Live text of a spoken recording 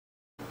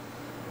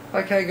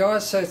Okay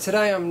guys, so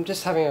today I'm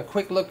just having a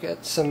quick look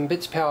at some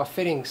Bitspower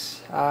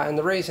fittings, and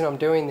the reason I'm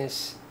doing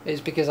this is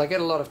because I get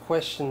a lot of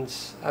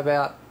questions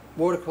about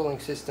water cooling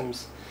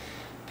systems.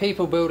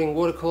 People building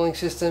water cooling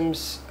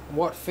systems,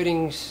 what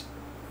fittings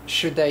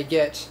should they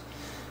get?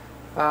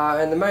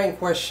 And the main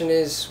question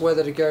is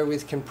whether to go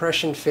with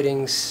compression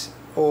fittings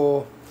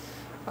or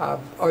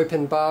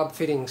open barb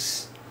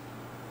fittings,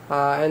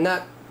 and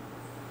that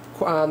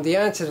the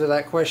answer to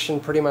that question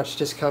pretty much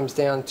just comes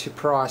down to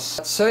price.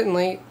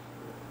 Certainly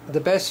the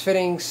best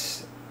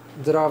fittings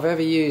that I've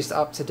ever used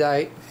up to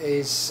date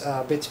is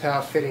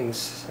Bitspower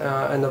fittings,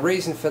 and the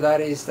reason for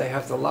that is they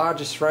have the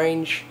largest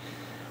range,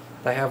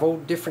 they have all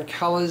different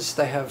colors,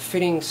 they have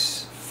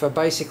fittings for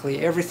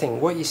basically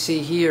everything. What you see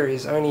here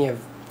is only a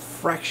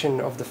fraction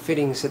of the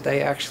fittings that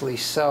they actually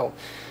sell,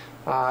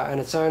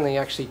 and it's only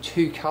actually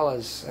 2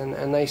 colors,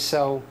 and they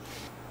sell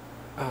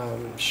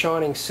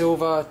shining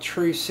silver,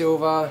 true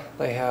silver,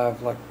 they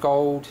have like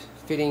gold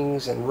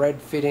fittings and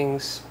red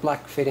fittings,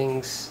 black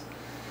fittings,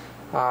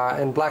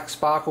 and black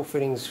sparkle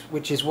fittings,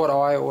 which is what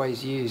I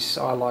always use.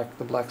 I like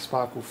the black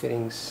sparkle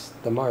fittings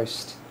the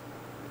most.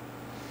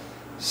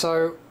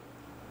 So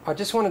I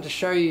just wanted to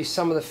show you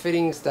some of the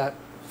fittings that,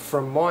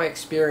 from my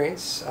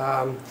experience,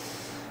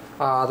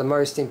 are the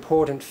most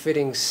important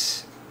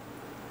fittings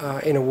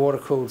in a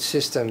water-cooled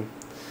system.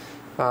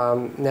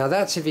 Now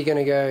that's if you're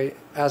going to go,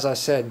 as I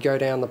said, go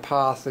down the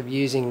path of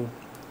using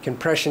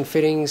compression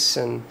fittings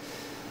and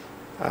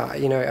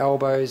you know,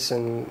 elbows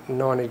and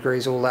 90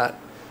 degrees, all that.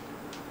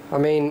 I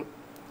mean,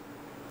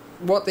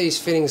 what these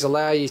fittings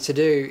allow you to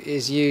do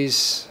is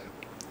use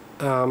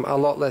a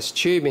lot less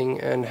tubing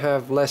and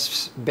have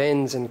less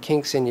bends and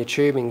kinks in your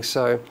tubing.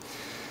 So,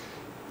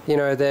 you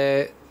know,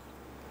 they're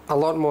a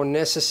lot more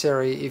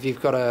necessary if you've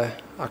got a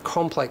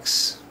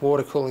complex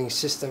water cooling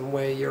system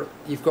where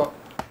you've got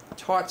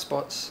tight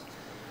spots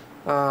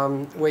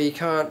where you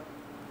can't,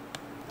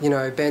 you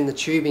know, bend the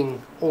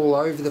tubing all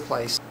over the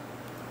place.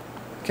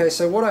 Okay,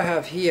 so what I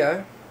have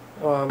here,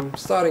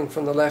 starting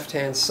from the left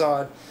hand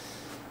side,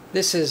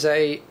 this is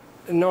a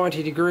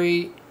 90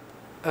 degree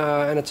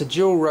and it's a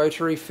dual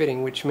rotary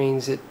fitting, which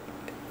means it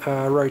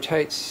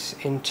rotates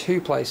in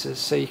 2 places.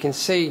 So you can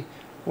see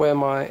where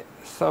my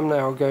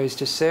thumbnail goes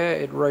just there,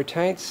 it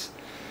rotates,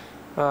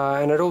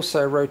 and it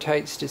also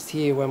rotates just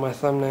here where my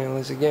thumbnail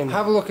is again.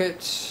 Have a look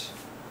at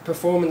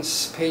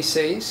Performance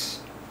PCs,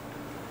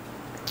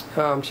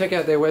 check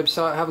out their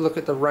website, have a look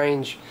at the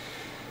range,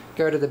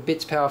 go to the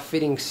Bitspower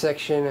fittings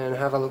section and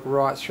have a look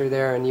right through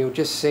there, and you'll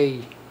just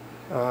see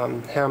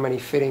how many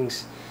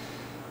fittings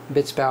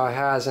Bitspower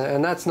has,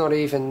 and that's not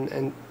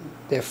even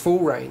their full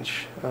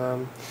range.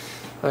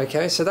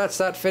 Okay, so that's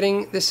that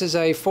fitting. This is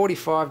a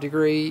 45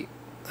 degree,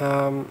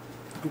 I'm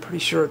pretty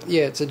sure,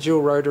 yeah, it's a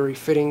dual rotary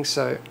fitting,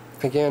 so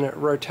again it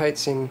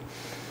rotates in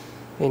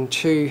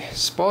 2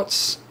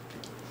 spots.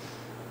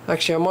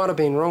 Actually, I might have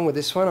been wrong with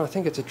this one. I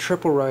think it's a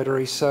triple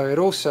rotary, so it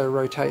also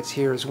rotates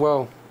here as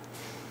well.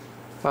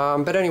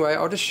 But anyway,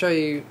 I'll just show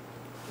you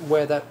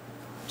where that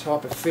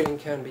type of fitting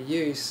can be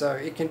used. So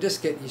it can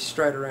just get you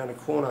straight around a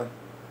corner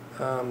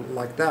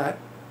like that,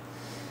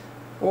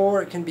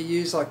 or it can be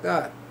used like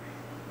that,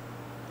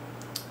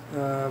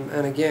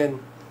 and again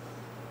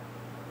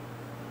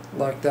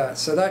like that.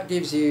 So that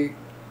gives you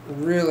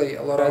really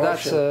a lot of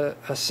option.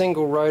 That's a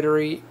single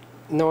rotary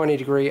 90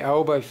 degree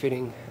elbow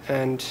fitting,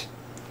 and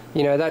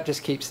you know, that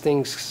just keeps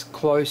things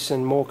close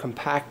and more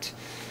compact.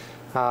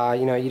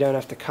 You know, you don't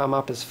have to come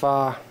up as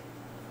far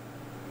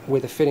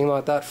with a fitting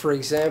like that. For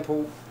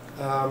example,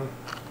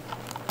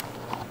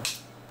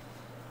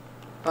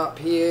 up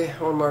here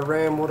on my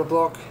ram water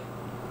block,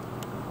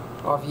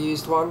 I've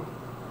used one,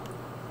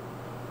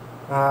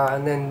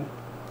 and then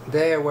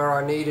there where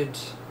I needed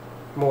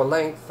more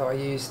length, I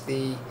used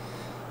the,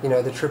 you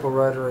know, the triple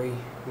rotary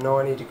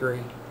 90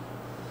 degree.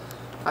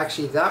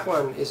 Actually, that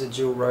one is a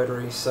dual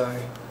rotary, so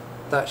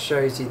that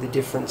shows you the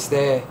difference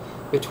there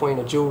between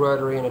a dual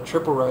rotary and a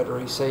triple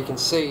rotary. So you can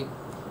see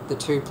the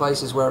 2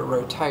 places where it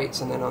rotates,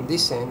 and then on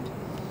this end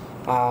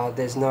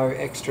there's no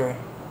extra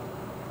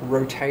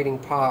rotating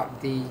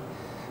part. The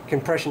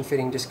compression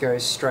fitting just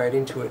goes straight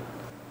into it.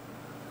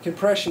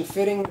 Compression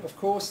fitting, of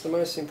course, the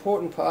most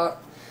important part,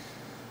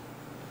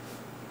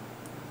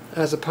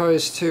 as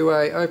opposed to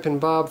a open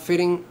barb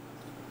fitting.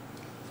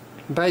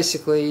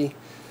 Basically,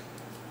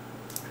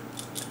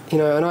 you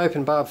know, an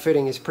open barb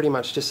fitting is pretty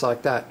much just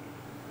like that,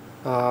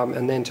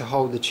 and then to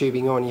hold the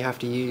tubing on you have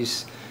to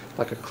use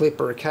like a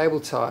clip or a cable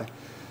tie.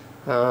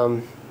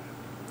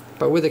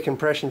 But with a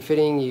compression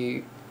fitting,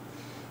 you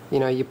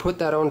know, you put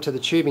that onto the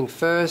tubing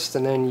first,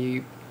 and then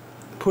you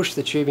push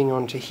the tubing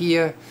onto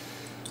here,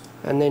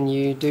 and then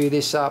you do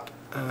this up,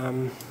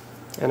 and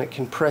it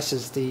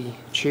compresses the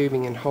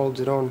tubing and holds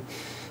it on.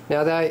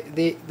 Now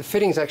the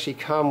fittings actually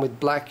come with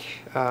black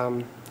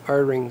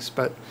O-rings,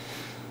 but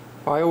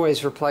I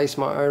always replace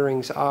my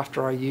O-rings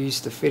after I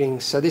use the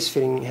fittings. So this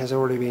fitting has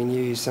already been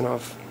used, and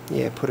I've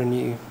put a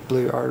new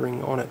blue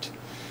O-ring on it.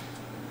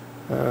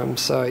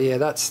 So yeah,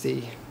 that's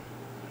the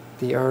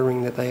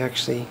O-ring that they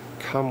actually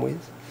come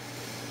with.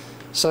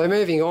 So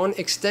moving on,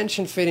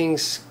 extension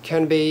fittings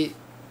can be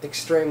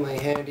extremely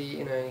handy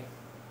in a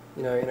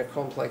in a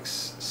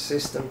complex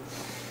system.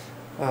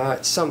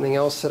 It's something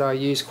else that I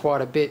use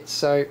quite a bit.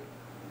 So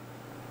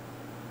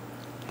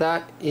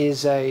that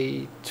is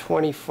a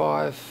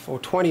 25 or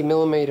 20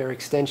 millimeter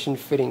extension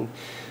fitting.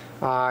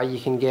 You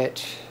can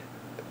get,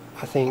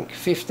 I think,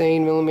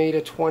 15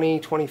 millimeter, 20,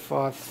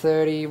 25,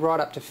 30, right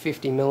up to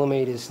 50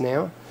 millimeters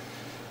now.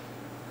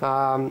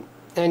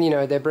 And you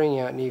know, they're bringing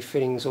out new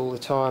fittings all the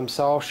time,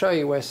 so I'll show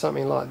you where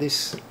something like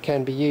this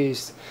can be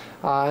used,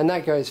 and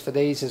that goes for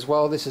these as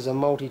well. This is a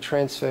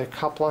multi-transfer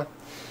coupler,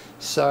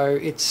 so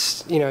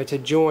it's, you know, to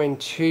join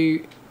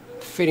two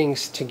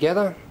fittings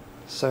together.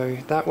 So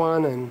that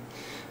one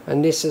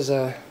and this is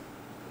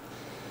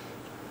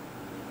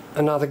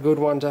another good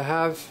one to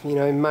have, you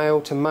know, male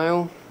to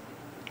male,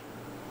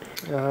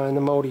 and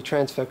the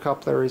multi-transfer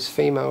coupler is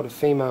female to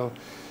female.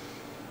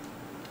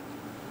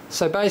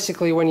 So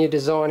basically, when you're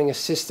designing a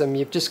system,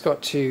 you've just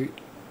got to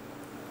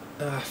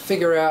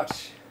figure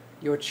out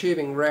your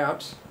tubing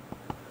route,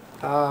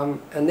 and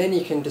then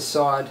you can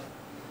decide,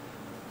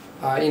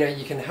 you know,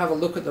 you can have a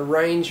look at the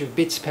range of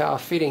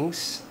Bitspower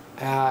fittings,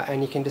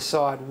 and you can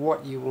decide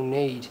what you will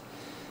need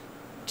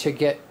to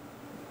get,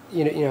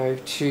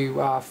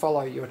 to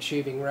follow your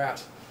tubing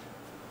route.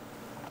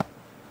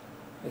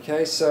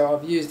 Okay, so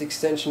I've used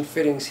extension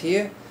fittings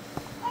here.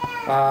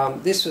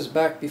 This was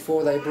back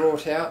before they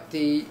brought out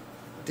the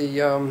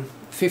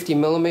 50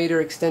 millimeter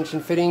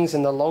extension fittings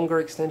and the longer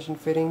extension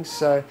fittings,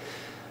 so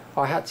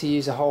I had to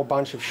use a whole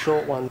bunch of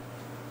short ones.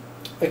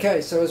 Okay,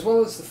 so as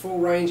well as the full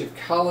range of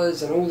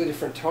colours and all the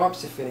different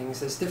types of fittings,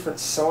 there's different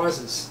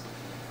sizes.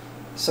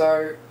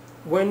 So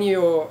when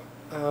you're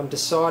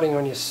deciding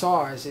on your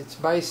size, it's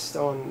based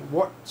on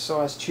what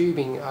size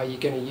tubing are you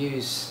going to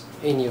use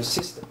in your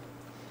system.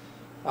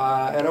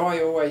 And I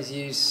always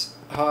use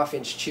 1/2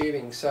 inch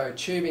tubing, so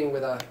tubing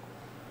with a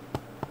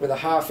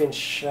 1/2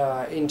 inch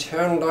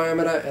internal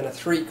diameter and a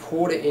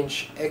 3/4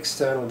 inch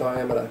external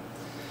diameter.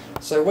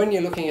 So when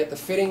you're looking at the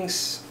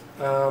fittings,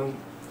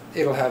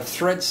 it'll have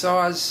thread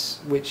size,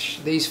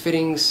 which these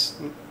fittings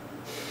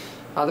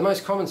are the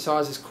most common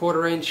size is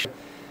 1/4 inch.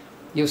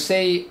 You'll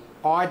see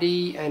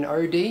ID and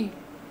OD,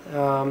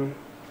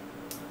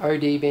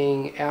 OD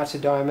being outer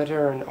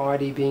diameter and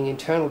ID being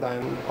internal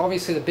diameter.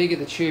 Obviously, the bigger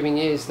the tubing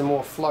is, the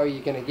more flow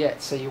you're going to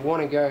get, so you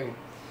want to go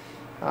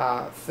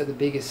for the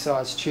biggest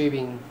size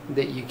tubing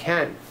that you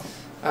can.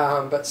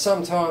 But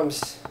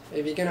sometimes,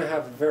 if you're going to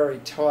have a very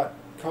tight,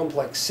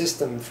 complex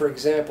system, for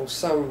example,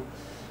 some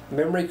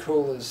memory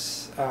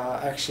coolers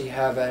actually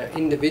have an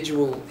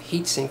individual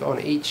heatsink on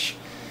each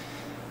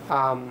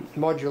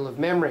module of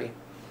memory.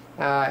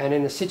 And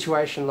in a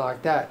situation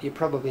like that, you're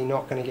probably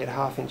not going to get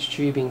 1/2 inch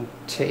tubing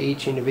to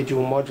each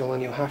individual module,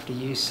 and you'll have to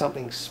use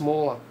something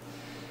smaller.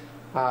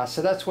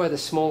 So that's where the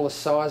smaller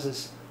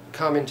sizes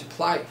come into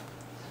play.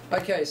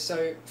 Okay,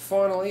 so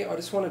finally I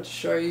just wanted to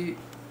show you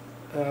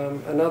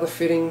another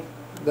fitting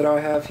that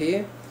I have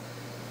here.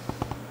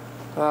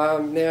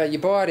 Now you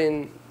buy it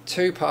in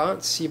two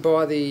parts. You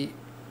buy the,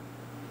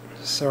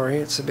 sorry,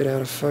 it's a bit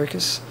out of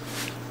focus.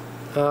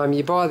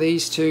 You buy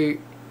these two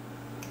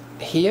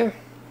here.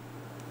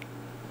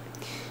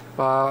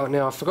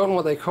 Now I've forgotten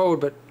what they're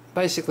called, but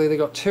basically they've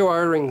got two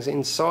O-rings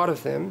inside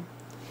of them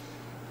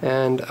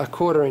and a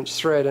 1/4 inch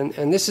thread,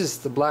 and this is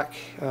the black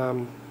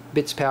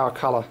Bitspower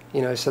colour,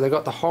 you know, so they've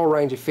got the whole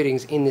range of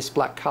fittings in this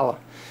black colour.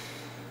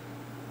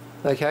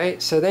 Okay,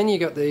 so then you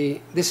got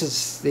this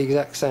is the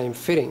exact same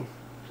fitting,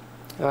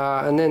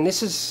 and then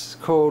this is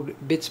called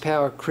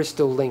Bitspower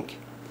Crystal Link.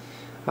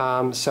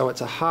 So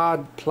it's a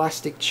hard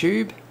plastic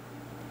tube,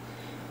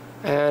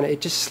 and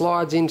it just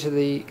slides into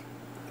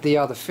the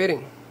other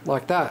fitting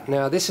like that.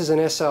 Now this is an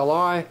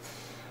SLI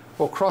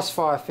or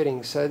Crossfire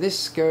fitting, so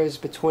this goes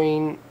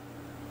between,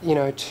 you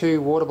know,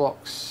 two water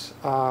blocks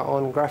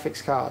on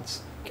graphics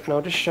cards. And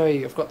I'll just show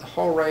you, I've got the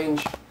whole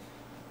range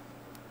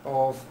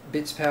of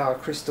Bitspower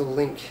Crystal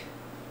Link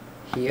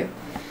here.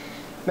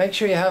 Make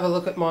sure you have a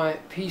look at my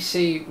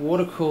PC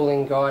water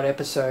cooling guide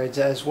episodes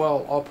as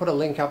well. I'll put a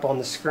link up on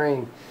the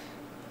screen.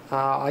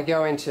 I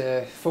go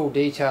into full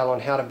detail on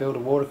how to build a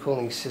water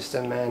cooling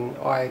system, and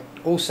I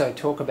also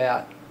talk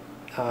about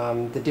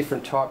the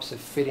different types of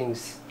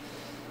fittings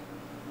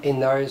in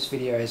those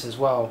videos as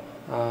well.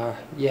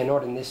 Yeah,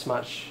 not in this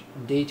much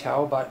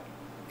detail, but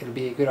it'll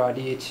be a good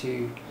idea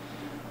to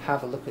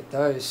have a look at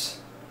those.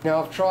 Now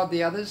I've tried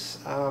the others,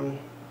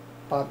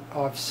 but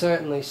I've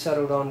certainly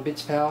settled on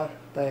Bitspower.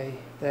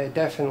 They're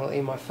definitely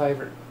my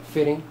favourite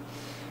fitting,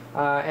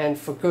 and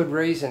for good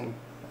reason.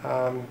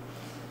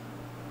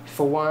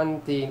 For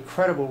one, the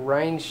incredible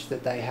range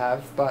that they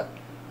have, but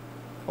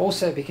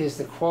also because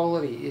the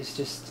quality is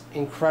just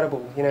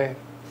incredible. You know,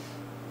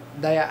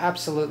 they are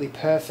absolutely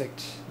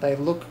perfect. They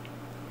look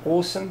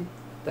awesome.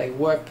 They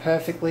work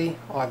perfectly.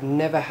 I've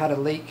never had a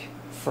leak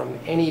from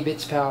any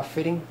Bitspower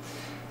fitting,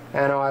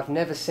 and I've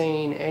never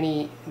seen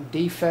any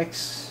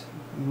defects,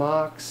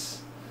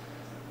 marks.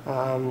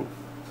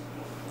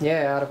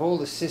 Yeah, out of all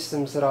the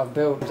systems that I've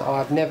built,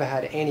 I've never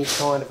had any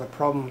kind of a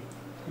problem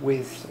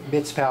with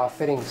Bitspower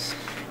fittings.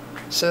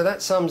 So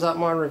that sums up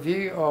my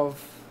review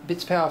of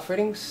Bitspower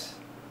fittings.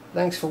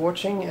 Thanks for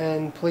watching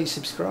and please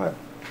subscribe.